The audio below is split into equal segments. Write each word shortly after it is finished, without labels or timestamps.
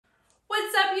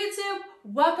YouTube?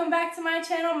 Welcome back to my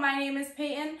channel. My name is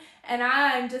Payton and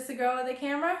I'm just a girl with a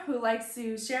camera who likes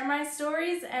to share my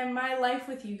stories and my life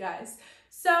with you guys.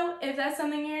 So if that's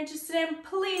something you're interested in,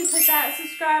 please hit that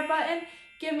subscribe button,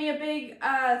 give me a big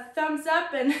thumbs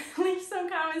up and leave some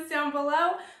comments down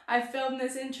below. I've filmed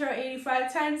this intro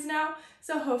 85 times now,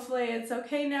 so hopefully it's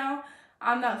okay now.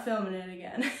 I'm not filming it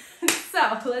again.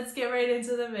 So let's get right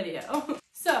into the video.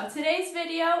 So today's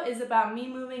video is about me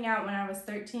moving out when I was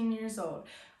 13 years old.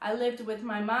 I lived with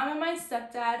my mom and my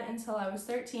stepdad until I was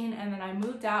 13, and then I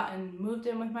moved out and moved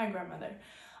in with my grandmother.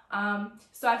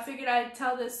 So I figured I'd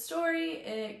tell this story.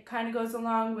 It kind of goes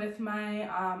along with my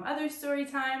other story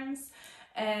times.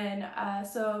 And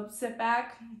so sit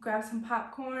back, grab some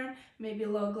popcorn, maybe a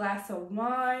little glass of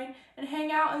wine, and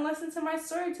hang out and listen to my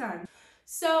story time.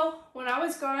 So when I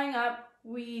was growing up,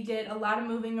 we did a lot of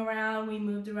moving around. We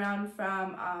moved around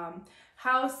from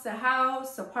house to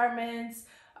house, apartments,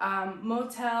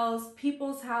 motels,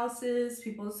 people's houses,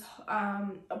 people's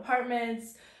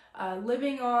apartments,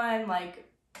 living on like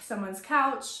someone's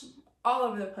couch, all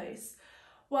over the place.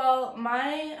 Well,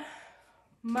 my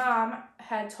mom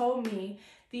had told me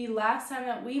the last time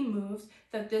that we moved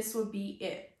that this would be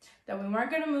it, that we weren't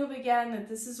going to move again, that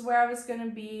this is where I was going to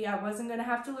be, I wasn't going to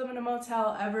have to live in a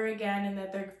motel ever again, and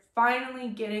that they're finally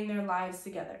getting their lives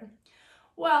together.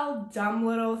 Well, dumb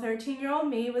little 13-year-old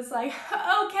me was like,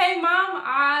 okay, Mom,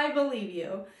 I believe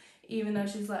you, even though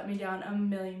she's let me down a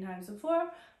million times before,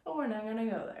 but we're not going to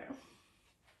go there.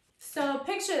 So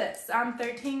picture this, I'm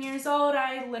 13 years old,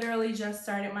 I literally just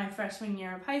started my freshman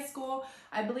year of high school.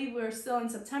 I believe we were still in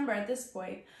September at this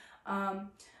point.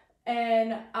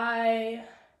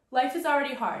 Life is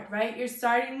already hard, right? You're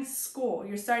starting school,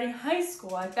 you're starting high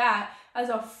school at that as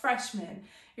a freshman.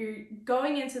 You're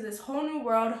going into this whole new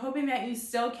world, hoping that you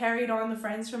still carried on the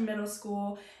friends from middle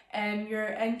school, and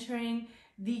you're entering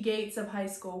the gates of high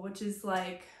school, which is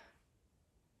like,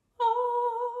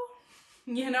 oh,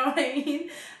 you know what I mean?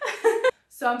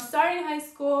 So I'm starting high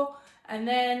school, and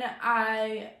then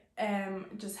I am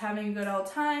just having a good old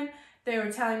time. They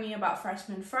were telling me about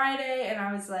Freshman Friday, and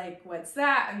I was like, what's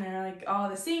that? And they're like, all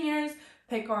the seniors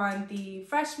pick on the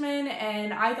freshmen,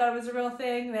 and I thought it was a real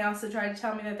thing. They also tried to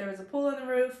tell me that there was a pool on the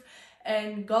roof,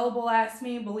 and gullible ass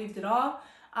me believed it all.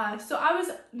 So I was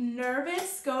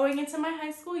nervous going into my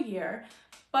high school year,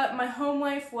 but my home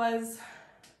life was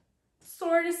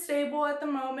sort of stable at the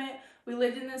moment. We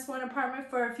lived in this one apartment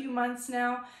for a few months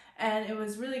now, and it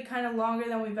was really kind of longer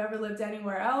than we've ever lived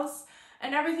anywhere else,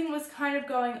 and everything was kind of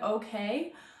going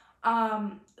okay.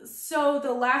 So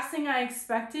the last thing I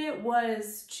expected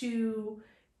was to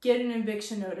get an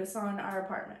eviction notice on our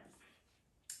apartment.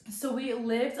 So we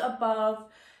lived above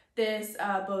this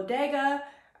bodega.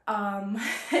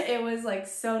 It was like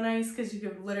so nice because you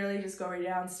could literally just go right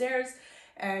downstairs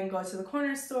and go to the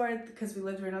corner store because we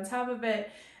lived right on top of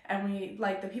it. And we,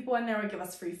 like, the people in there would give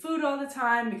us free food all the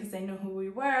time because they knew who we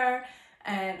were.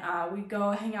 And we'd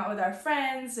go hang out with our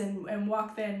friends and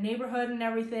walk the neighborhood and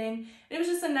everything. It was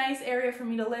just a nice area for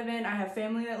me to live in. I have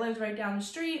family that lived right down the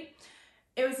street.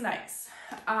 It was nice.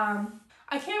 I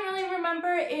can't really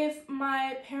remember if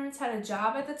my parents had a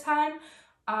job at the time.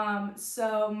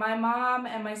 So my mom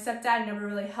and my stepdad never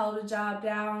really held a job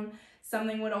down.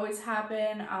 Something would always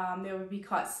happen. They would be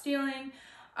caught stealing,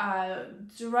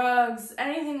 drugs,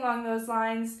 anything along those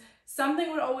lines.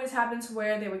 Something would always happen to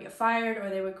where they would get fired or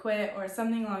they would quit or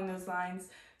something along those lines.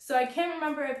 So I can't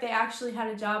remember if they actually had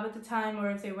a job at the time or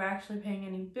if they were actually paying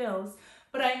any bills.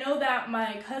 But I know that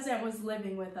my cousin was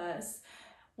living with us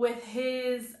with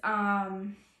his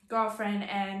girlfriend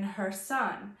and her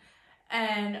son.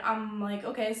 And I'm like,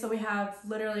 okay, so we have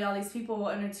literally all these people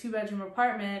in a 2-bedroom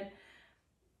apartment.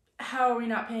 How are we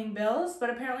not paying bills? But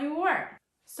apparently we weren't.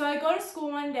 So I go to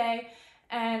school one day,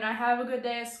 and I have a good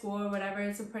day at school or whatever.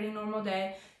 It's a pretty normal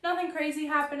day. Nothing crazy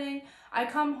happening. I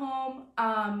come home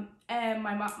and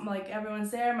my mom, like,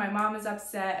 everyone's there. My mom is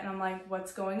upset and I'm like,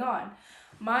 what's going on?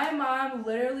 My mom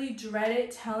literally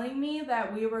dreaded telling me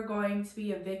that we were going to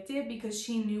be evicted because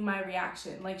she knew my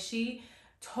reaction. Like, she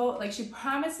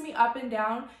promised me up and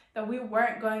down that we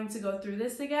weren't going to go through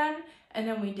this again, and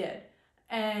then we did.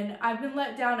 And I've been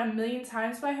let down a million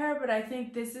times by her, but I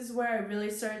think this is where I really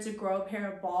started to grow a pair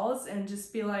of balls and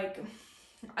just be like,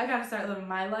 I gotta start living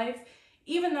my life.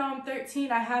 Even though I'm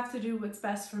 13, I have to do what's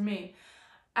best for me.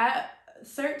 At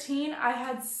 13, I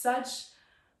had such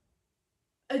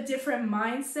a different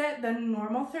mindset than a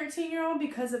normal 13-year-old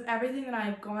because of everything that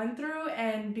I've gone through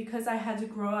and because I had to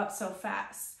grow up so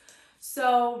fast.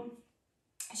 So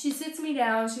she sits me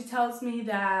down, she tells me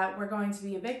that we're going to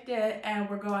be evicted and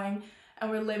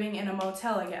we're living in a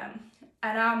motel again.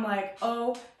 And I'm like,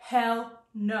 oh, hell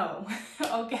no.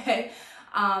 Okay,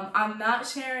 I'm not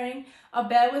sharing a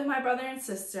bed with my brother and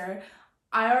sister.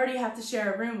 I already have to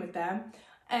share a room with them.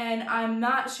 And I'm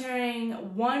not sharing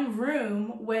one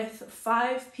room with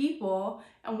 5 people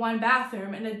and 1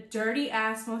 bathroom in a dirty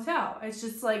ass motel. It's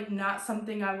just like not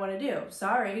something I want to do.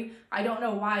 Sorry. I don't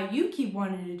know why you keep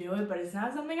wanting to do it, but it's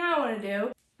not something I want to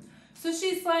do. So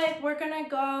she's like, we're gonna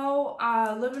go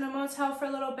live in a motel for a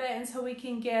little bit until we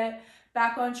can get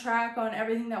back on track on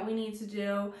everything that we need to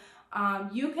do.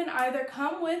 You can either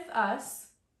come with us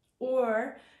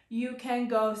or you can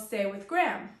go stay with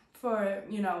Graham for,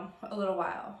 you know, a little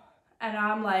while. And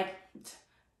I'm like,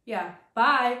 yeah,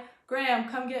 bye. Graham,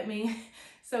 come get me.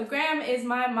 So Graham is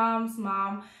my mom's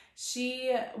mom.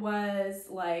 She was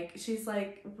like, she's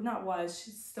like, not was,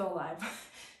 she's still alive.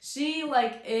 She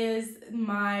like is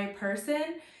my person.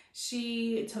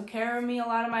 She took care of me a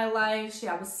lot of my life.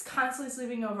 I was constantly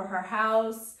sleeping over her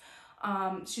house.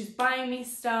 She was buying me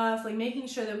stuff, like making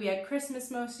sure that we had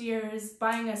Christmas most years,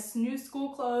 buying us new school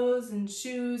clothes and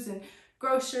shoes and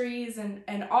groceries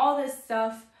and all this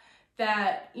stuff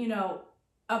that, you know,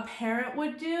 a parent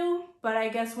would do. But I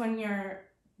guess when your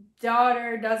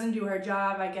daughter doesn't do her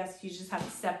job, I guess you just have to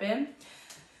step in.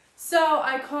 So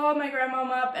I called my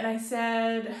grandmom up and I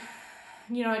said,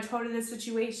 you know, I told her this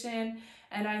situation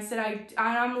and I said,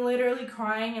 I'm literally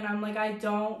crying and I'm like, I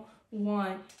don't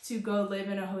want to go live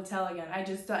in a hotel again.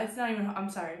 It's not even, I'm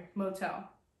sorry, motel,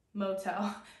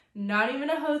 not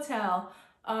even a hotel,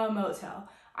 a motel.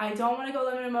 I don't want to go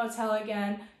live in a motel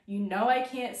again. You know, I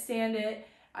can't stand it.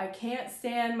 I can't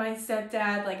stand my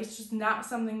stepdad. Like, it's just not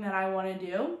something that I want to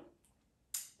do.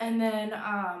 And then,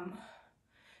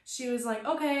 she was like,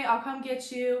 okay, I'll come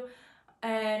get you.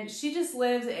 And she just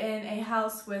lived in a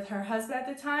house with her husband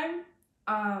at the time.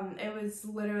 It was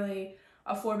literally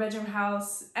a 4-bedroom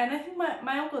house. And I think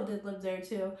my uncle did live there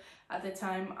too at the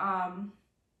time.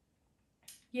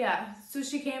 Yeah, so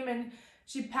she came and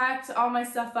she packed all my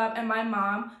stuff up. And my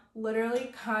mom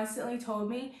literally constantly told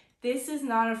me, this is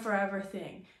not a forever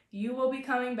thing. You will be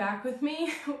coming back with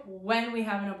me when we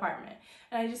have an apartment.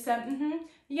 And I just said,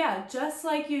 yeah, just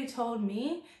like you told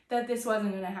me that this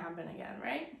wasn't going to happen again,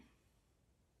 right?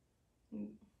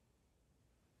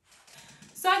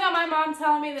 So I got my mom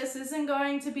telling me this isn't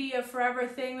going to be a forever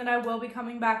thing, that I will be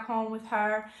coming back home with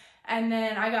her. And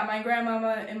then I got my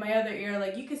grandmama in my other ear,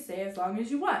 like, you can stay as long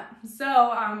as you want.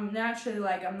 So naturally,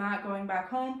 like, I'm not going back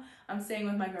home. I'm staying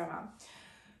with my grandma.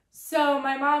 So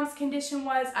my mom's condition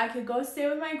was I could go stay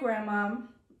with my grandma,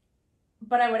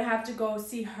 but I would have to go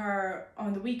see her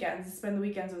on the weekends and spend the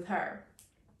weekends with her.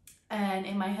 And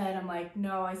in my head, I'm like,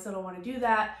 no, I still don't want to do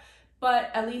that.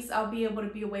 But at least I'll be able to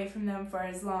be away from them for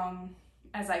as long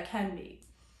as I can be.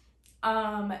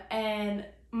 And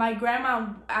my grandma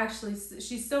actually,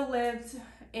 she still lived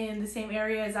in the same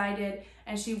area as I did,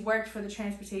 and she worked for the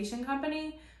transportation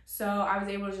company. So I was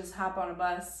able to just hop on a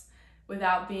bus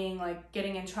without being like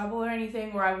getting in trouble or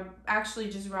anything, or I would actually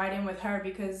just ride in with her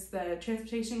because the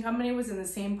transportation company was in the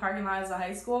same parking lot as the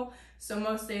high school. So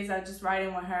most days I'd just ride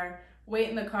in with her, wait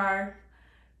in the car,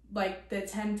 like the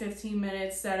 10-15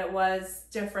 minutes that it was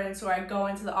difference, or I'd go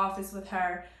into the office with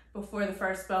her before the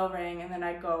first bell rang, and then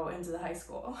I'd go into the high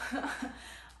school.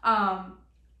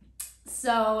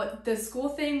 So the school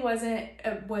thing was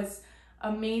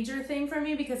a major thing for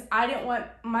me because I didn't want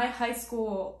my high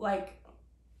school, like,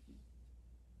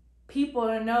 people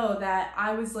to know that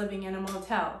I was living in a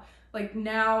motel. Like,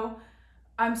 now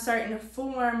I'm starting to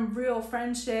form real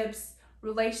friendships,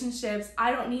 relationships.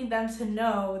 I don't need them to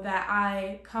know that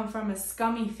I come from a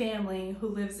scummy family who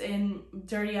lives in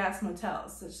dirty ass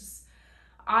motels. It's just,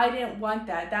 I didn't want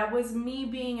that. That was me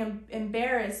being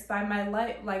embarrassed by my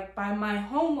life, like by my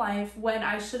home life, when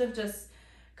I should have just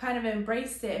kind of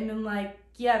embraced it and been like,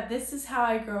 yeah, this is how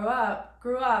I grew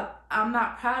up. I'm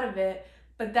not proud of it,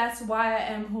 but that's why I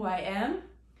am who I am.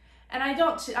 And I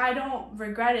don't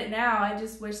regret it now. I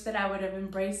just wish that I would have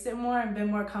embraced it more and been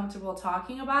more comfortable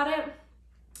talking about it.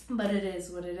 But it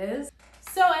is what it is.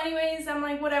 So anyways, I'm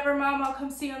like, whatever, Mom, I'll come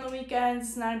see you on the weekends.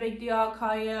 It's not a big deal. I'll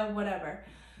call you, whatever.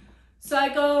 So I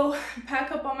go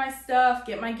pack up all my stuff,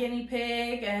 get my guinea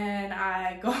pig, and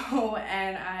I go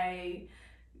and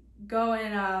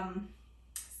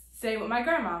stay with my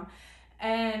grandma.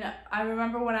 And I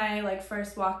remember when I like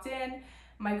first walked in,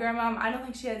 my grandma, I don't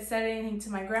think she had said anything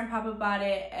to my grandpapa about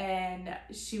it, and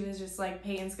she was just like,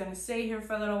 Peyton's gonna stay here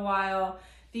for a little while.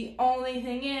 The only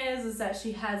thing is that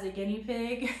she has a guinea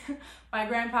pig. My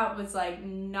grandpa was like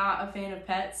not a fan of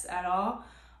pets at all.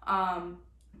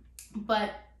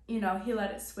 But you know, he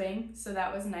let it swing, so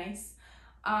that was nice.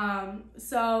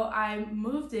 So I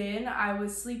moved in. I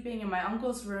was sleeping in my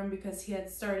uncle's room because he had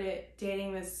started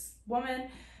dating this woman,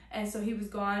 and so he was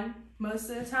gone most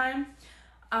of the time.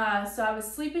 So I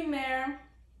was sleeping there,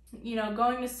 you know,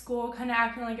 going to school, kind of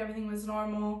acting like everything was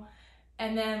normal.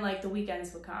 And then like the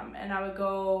weekends would come and I would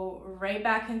go right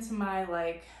back into my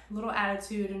like little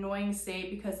attitude, annoying state,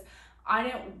 because I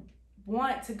didn't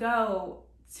want to go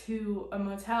to a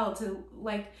motel to,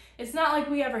 like, it's not like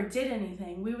we ever did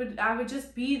anything. I would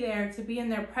just be there to be in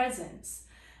their presence.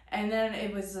 And then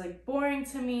it was like boring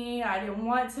to me. I didn't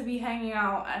want to be hanging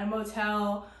out at a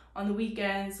motel on the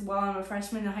weekends while I'm a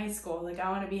freshman in high school. Like, I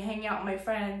want to be hanging out with my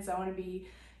friends. I want to be,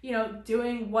 you know,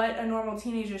 doing what a normal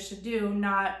teenager should do,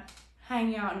 not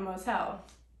hanging out in a motel.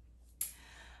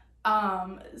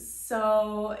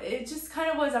 So it just kind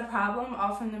of was a problem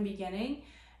all from the beginning.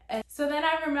 And so then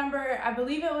I remember, I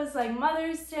believe it was like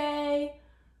Mother's Day.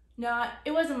 No,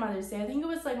 it wasn't Mother's Day. I think it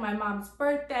was like my mom's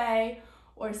birthday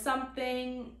or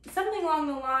something along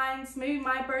the lines. Maybe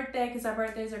my birthday, because our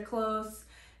birthdays are close.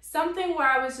 Something where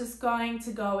I was just going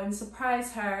to go and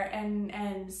surprise her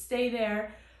and stay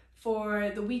there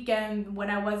for the weekend when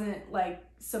I wasn't like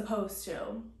supposed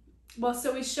to. Well,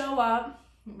 so we show up,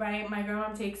 right? My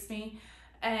grandma takes me,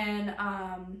 and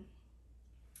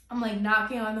I'm like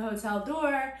knocking on the hotel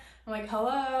door. I'm like,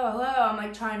 hello, hello. I'm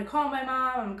like trying to call my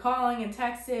mom. I'm calling and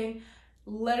texting.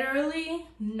 Literally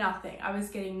nothing. I was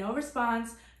getting no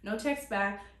response, no text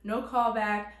back, no call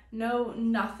back, no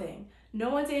nothing. No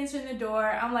one's answering the door.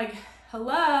 I'm like,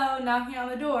 hello, knocking on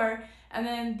the door. And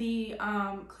then the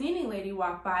cleaning lady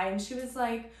walked by and she was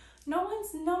like, no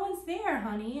one's there,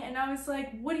 honey. And I was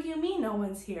like, what do you mean no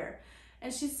one's here?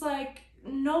 And she's like,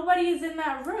 nobody is in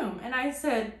that room. And I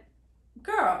said,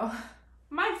 girl,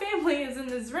 my family is in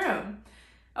this room.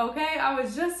 Okay, I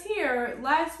was just here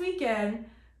last weekend.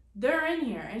 They're in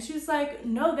here. And she was like,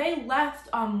 no, they left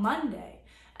on Monday.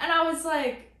 And I was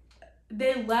like,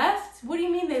 they left? What do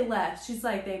you mean they left? She's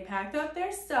like, they packed up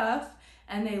their stuff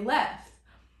and they left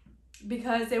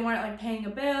because they weren't like paying a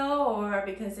bill or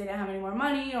because they didn't have any more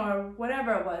money or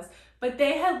whatever it was. But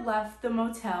they had left the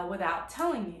motel without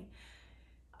telling me.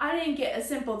 I didn't get a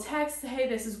simple text, hey,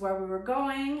 this is where we were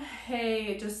going.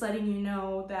 Hey, just letting you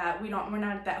know that we're not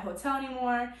at that hotel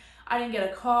anymore. I didn't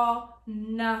get a call,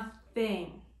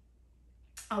 nothing.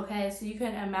 Okay, so you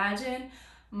can imagine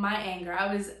my anger.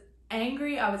 I was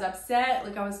angry, I was upset,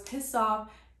 like I was pissed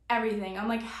off, everything. I'm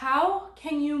like, how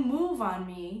can you move on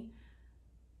me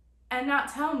and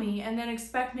not tell me and then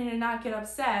expect me to not get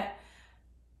upset?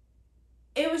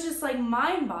 It was just like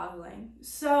mind-boggling.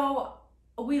 So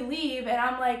we leave and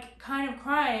I'm like kind of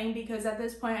crying because at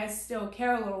this point I still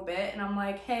care a little bit, and I'm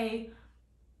like, hey,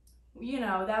 you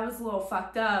know, that was a little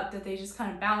fucked up that they just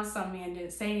kind of bounced on me and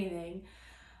didn't say anything.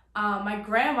 My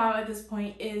grandma at this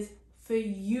point is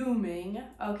fuming,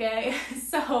 okay?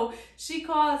 So she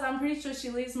calls, I'm pretty sure she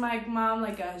leaves my mom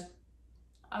like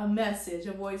a message,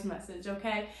 a voice message,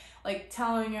 okay? Like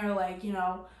telling her like, you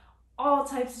know, all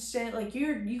types of shit, like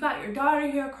you got your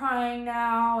daughter here crying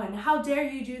now, and how dare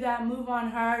you do that, move on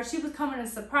her, she was coming to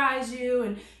surprise you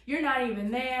and you're not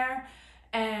even there.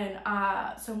 And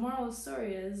so moral of the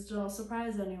story is, don't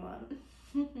surprise anyone.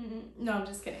 No, I'm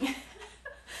just kidding.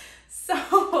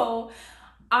 So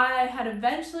I had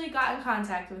eventually got in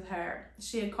contact with her.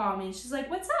 She had called me and she's like,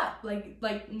 what's up?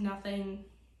 Like nothing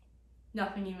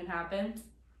even happened.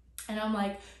 And I'm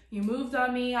like, you moved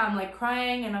on me. I'm like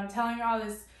crying and I'm telling her all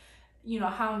this, you know,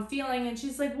 how I'm feeling. And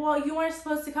she's like, well, you weren't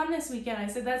supposed to come this weekend. I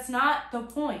said, that's not the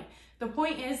point. The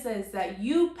point is that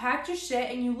you packed your shit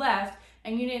and you left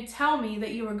and you didn't tell me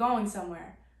that you were going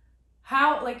somewhere.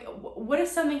 How, like, what if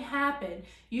something happened?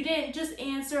 You didn't just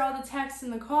answer all the texts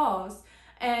and the calls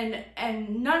and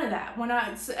none of that.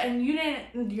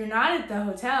 You're not at the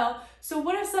hotel. So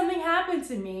what if something happened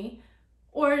to me,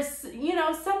 or, you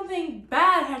know, something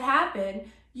bad had happened?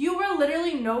 You were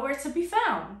literally nowhere to be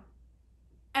found.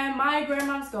 And my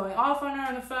grandma's going off on her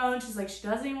on the phone. She's like, she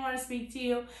doesn't even want to speak to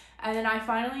you. And then I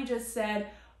finally just said,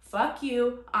 fuck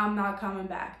you, I'm not coming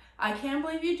back. I can't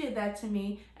believe you did that to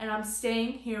me, and I'm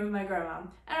staying here with my grandma.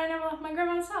 And I never left my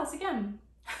grandma's house again.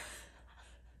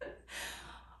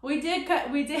 We did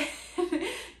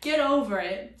get over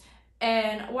it.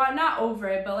 And, well, not over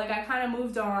it, but like I kind of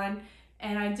moved on.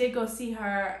 And I did go see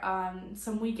her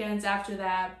some weekends after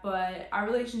that, but our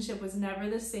relationship was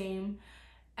never the same.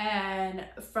 And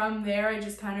from there, I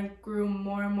just kind of grew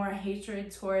more and more hatred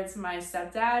towards my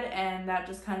stepdad, and that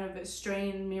just kind of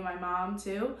strained me and my mom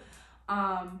too.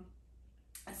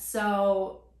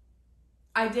 So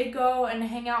I did go and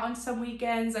hang out on some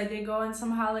weekends, I did go on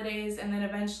some holidays, and then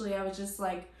eventually I was just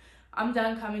like, I'm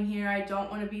done coming here. I don't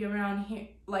want to be around here,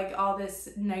 like all this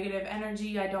negative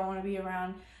energy. I don't want to be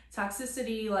around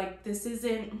toxicity. Like, this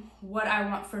isn't what I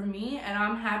want for me, and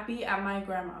I'm happy at my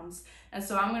grandmom's. And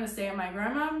so I'm going to stay at my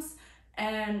grandmom's,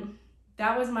 and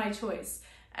that was my choice.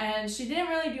 And she didn't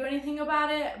really do anything about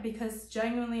it, because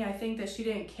genuinely I think that she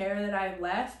didn't care that I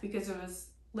left, because it was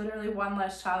literally one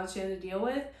less child she had to deal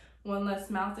with, one less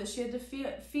mouth that she had to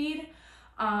feed.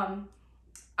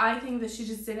 I think that she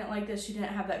just didn't like that she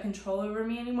didn't have that control over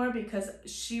me anymore, because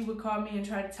she would call me and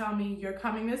try to tell me, you're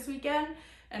coming this weekend?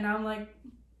 And I'm like,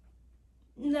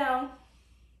 no,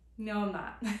 I'm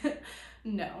not.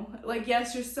 No. Like,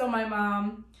 yes, you're still my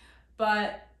mom,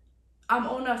 but I'm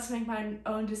old enough to make my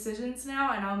own decisions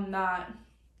now, and I'm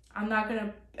not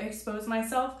gonna expose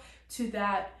myself to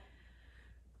that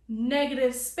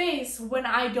negative space when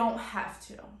I don't have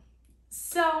to.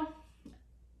 So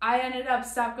I ended up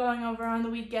stopped going over on the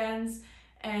weekends,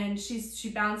 and she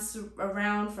bounced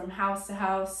around from house to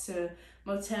house, to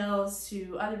motels,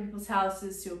 to other people's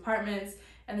houses, to apartments,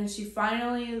 and then she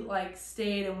finally like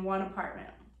stayed in one apartment.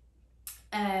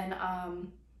 And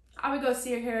I would go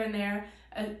see her here and there,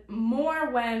 more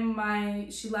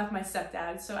when she left my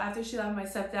stepdad. So after she left my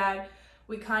stepdad,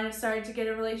 we kind of started to get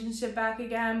a relationship back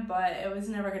again, but it was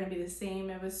never going to be the same.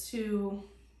 It was too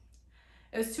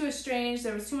estranged.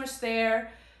 There was too much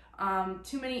there,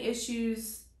 too many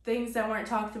issues, things that weren't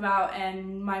talked about,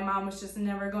 and my mom was just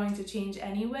never going to change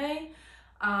anyway.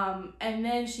 And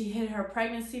then she hid her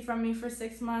pregnancy from me for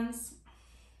 6 months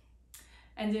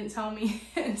and didn't tell me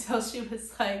until she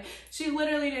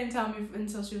literally didn't tell me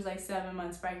until she was like 7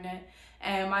 months pregnant.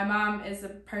 And my mom is a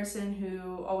person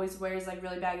who always wears like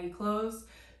really baggy clothes,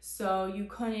 so you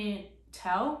couldn't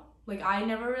tell. Like, I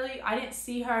didn't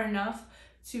see her enough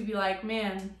to be like,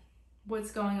 man,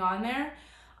 what's going on there?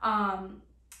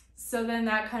 So then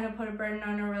that kind of put a burden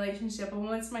on our relationship. And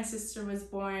once my sister was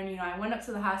born, I went up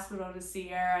to the hospital to see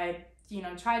her. I,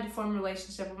 tried to form a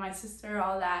relationship with my sister,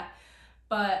 all that.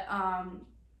 But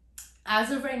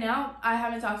as of right now, I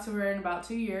haven't talked to her in about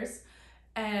 2 years,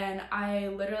 and I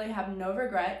literally have no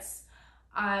regrets.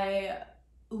 I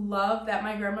love that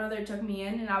my grandmother took me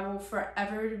in, and I will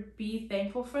forever be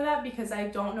thankful for that, because I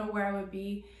don't know where I would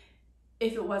be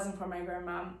if it wasn't for my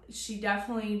grandma. She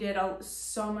definitely did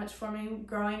so much for me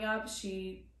growing up.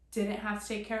 She didn't have to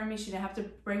take care of me. She didn't have to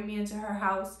bring me into her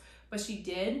house, but she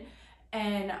did.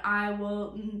 And I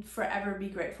will forever be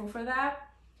grateful for that.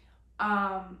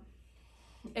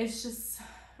 It's just,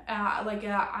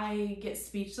 I get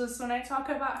speechless when I talk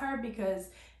about her, because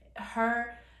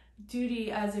her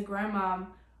duty as a grandmom,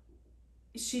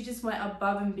 she just went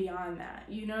above and beyond that.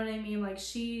 You know what I mean? Like,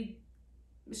 she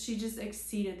just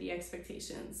exceeded the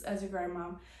expectations as a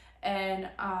grandmom. And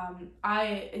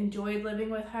I enjoyed living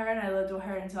with her, and I lived with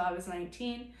her until I was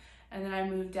 19. And then I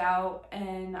moved out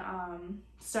and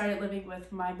started living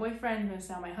with my boyfriend, who is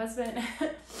now my husband.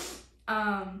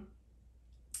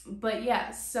 But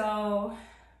yeah, so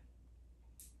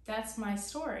that's my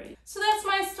story. So that's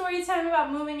my story time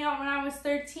about moving out when I was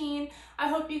 13. I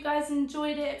hope you guys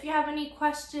enjoyed it. If you have any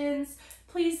questions,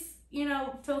 please,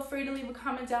 feel free to leave a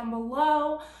comment down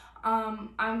below.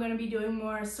 I'm going to be doing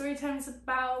more story times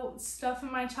about stuff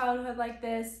in my childhood like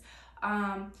this.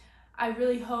 I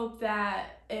really hope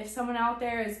that if someone out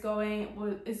there is going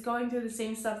through the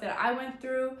same stuff that I went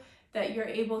through, that you're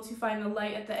able to find the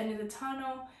light at the end of the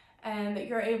tunnel, and that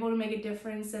you're able to make a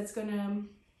difference that's going to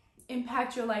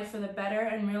impact your life for the better,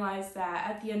 and realize that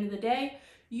at the end of the day,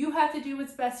 you have to do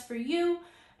what's best for you.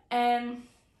 And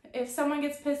if someone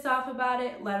gets pissed off about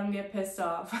it, let them get pissed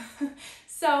off.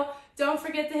 So don't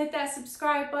forget to hit that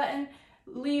subscribe button,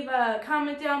 leave a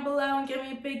comment down below, and give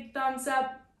me a big thumbs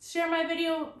up. Share my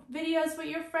videos with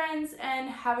your friends, and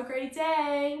have a great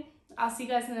day. I'll see you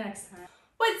guys in the next time.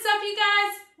 What's up, you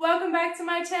guys? Welcome back to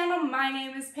my channel. My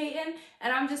name is Payton,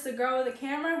 and I'm just a girl with a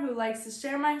camera who likes to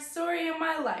share my story and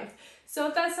my life. So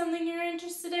if that's something you're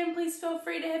interested in, please feel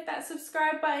free to hit that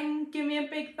subscribe button, give me a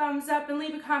big thumbs up, and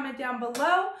leave a comment down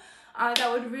below.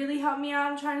 That would really help me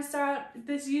out. I'm trying to start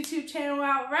this YouTube channel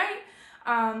out right.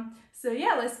 So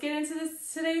yeah, let's get into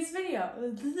today's video.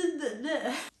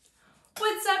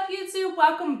 What's up, YouTube?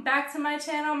 Welcome back to my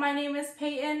channel. My name is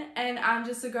Payton, and I'm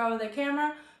just a girl with a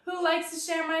camera who likes to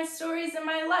share my stories and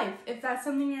my life. If that's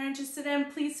something you're interested in,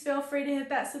 please feel free to hit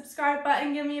that subscribe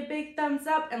button, give me a big thumbs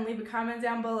up, and leave a comment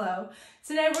down below.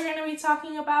 Today we're going to be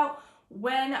talking about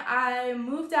when I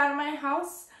moved out of my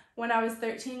house when I was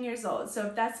 13 years old. So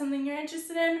if that's something you're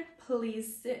interested in,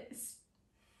 please